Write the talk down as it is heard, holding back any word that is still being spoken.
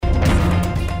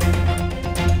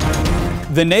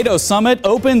The NATO summit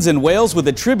opens in Wales with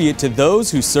a tribute to those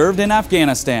who served in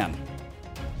Afghanistan.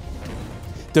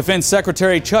 Defense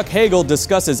Secretary Chuck Hagel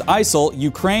discusses ISIL,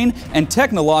 Ukraine, and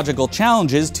technological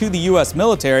challenges to the U.S.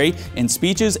 military in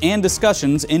speeches and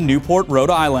discussions in Newport, Rhode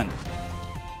Island.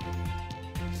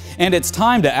 And it's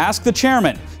time to ask the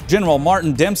chairman. General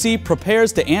Martin Dempsey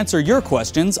prepares to answer your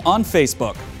questions on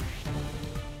Facebook.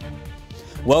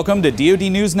 Welcome to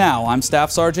DoD News Now. I'm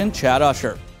Staff Sergeant Chad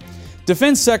Usher.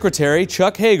 Defense Secretary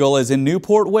Chuck Hagel is in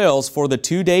Newport, Wales for the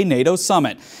two-day NATO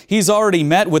summit. He's already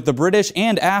met with the British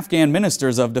and Afghan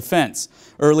ministers of defense.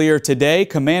 Earlier today,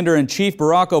 Commander-in-Chief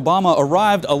Barack Obama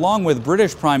arrived along with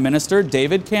British Prime Minister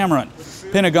David Cameron.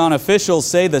 Pentagon officials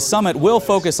say the summit will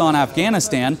focus on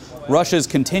Afghanistan, Russia's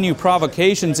continued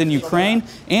provocations in Ukraine,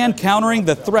 and countering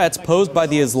the threats posed by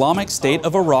the Islamic State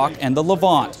of Iraq and the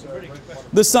Levant.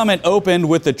 The summit opened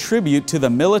with a tribute to the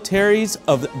militaries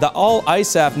of the all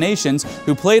ISAF nations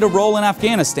who played a role in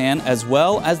Afghanistan, as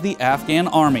well as the Afghan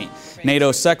Army.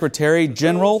 NATO Secretary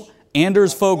General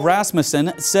Anders Fogh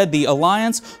Rasmussen said the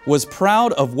alliance was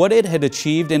proud of what it had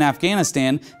achieved in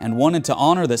Afghanistan and wanted to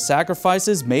honor the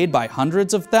sacrifices made by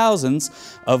hundreds of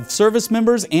thousands of service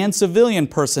members and civilian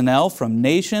personnel from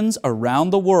nations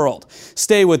around the world.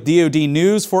 Stay with DoD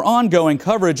News for ongoing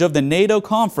coverage of the NATO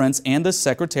conference and the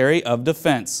Secretary of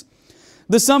Defense.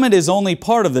 The summit is only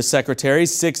part of the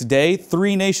Secretary's 6-day,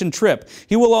 3-nation trip.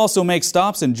 He will also make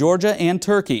stops in Georgia and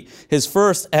Turkey, his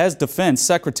first as Defense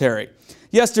Secretary.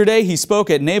 Yesterday, he spoke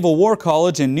at Naval War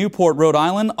College in Newport, Rhode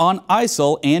Island on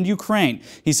ISIL and Ukraine.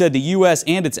 He said the U.S.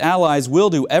 and its allies will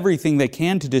do everything they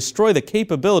can to destroy the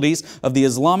capabilities of the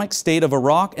Islamic State of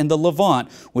Iraq and the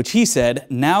Levant, which he said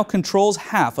now controls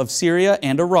half of Syria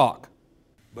and Iraq.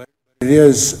 But it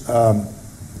is a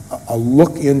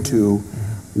look into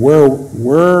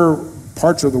where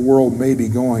parts of the world may be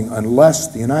going unless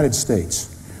the United States,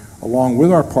 along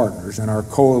with our partners and our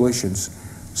coalitions,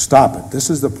 stop it. This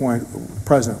is the point the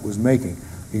President was making.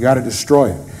 You got to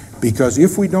destroy it. Because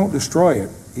if we don't destroy it,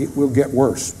 it will get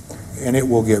worse. And it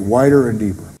will get wider and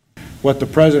deeper. What the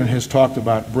President has talked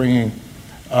about bringing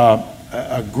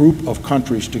a group of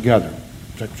countries together.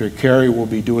 Secretary Kerry will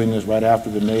be doing this right after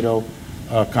the NATO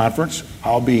conference.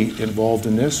 I'll be involved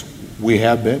in this. We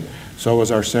have been. So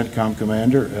is our CENTCOM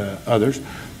commander, others.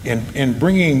 In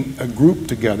bringing a group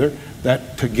together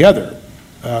that together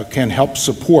can help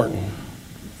support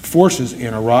forces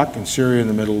in Iraq and Syria and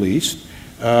the Middle East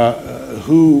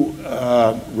who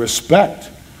respect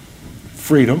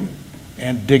freedom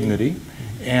and dignity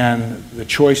and the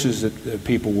choices that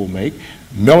people will make.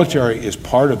 Military is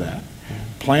part of that.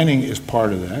 Planning is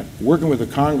part of that. Working with the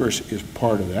Congress is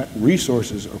part of that.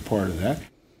 Resources are part of that.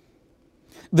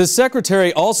 The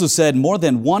Secretary also said more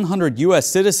than 100 U.S.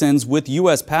 citizens with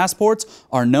U.S. passports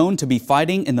are known to be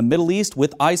fighting in the Middle East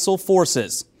with ISIL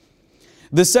forces.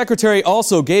 The Secretary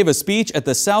also gave a speech at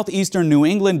the Southeastern New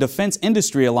England Defense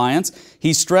Industry Alliance.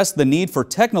 He stressed the need for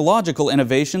technological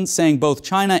innovation, saying both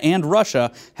China and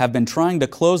Russia have been trying to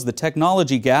close the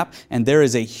technology gap, and there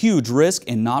is a huge risk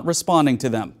in not responding to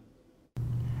them.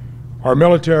 Our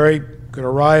military could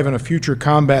arrive in a future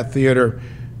combat theater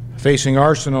facing an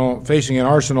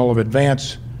arsenal of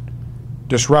advanced,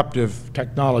 disruptive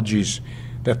technologies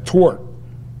that thwart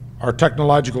our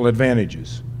technological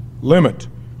advantages, limit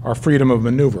our freedom of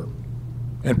maneuver,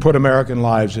 and put American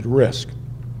lives at risk.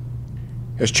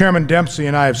 As Chairman Dempsey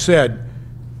and I have said,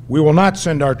 we will not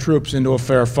send our troops into a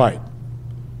fair fight.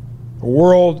 A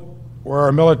world where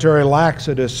our military lacks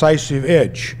a decisive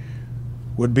edge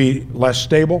would be less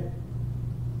stable,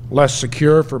 less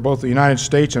secure for both the United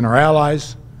States and our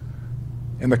allies,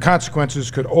 and the consequences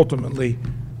could ultimately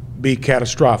be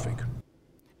catastrophic.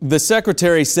 The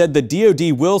Secretary said the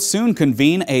DoD will soon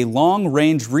convene a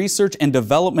long-range research and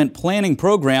development planning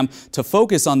program to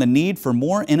focus on the need for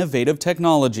more innovative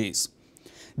technologies.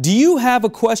 Do you have a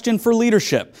question for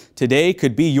leadership? Today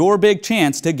could be your big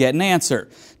chance to get an answer.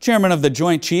 Chairman of the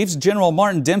Joint Chiefs, General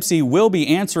Martin Dempsey, will be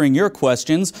answering your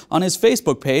questions on his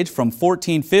Facebook page from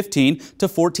 1415 to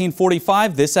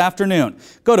 1445 this afternoon.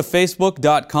 Go to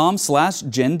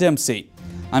facebook.com/Gen Dempsey.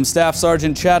 I'm Staff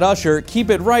Sergeant Chad Usher. Keep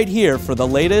it right here for the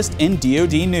latest in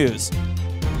DoD News.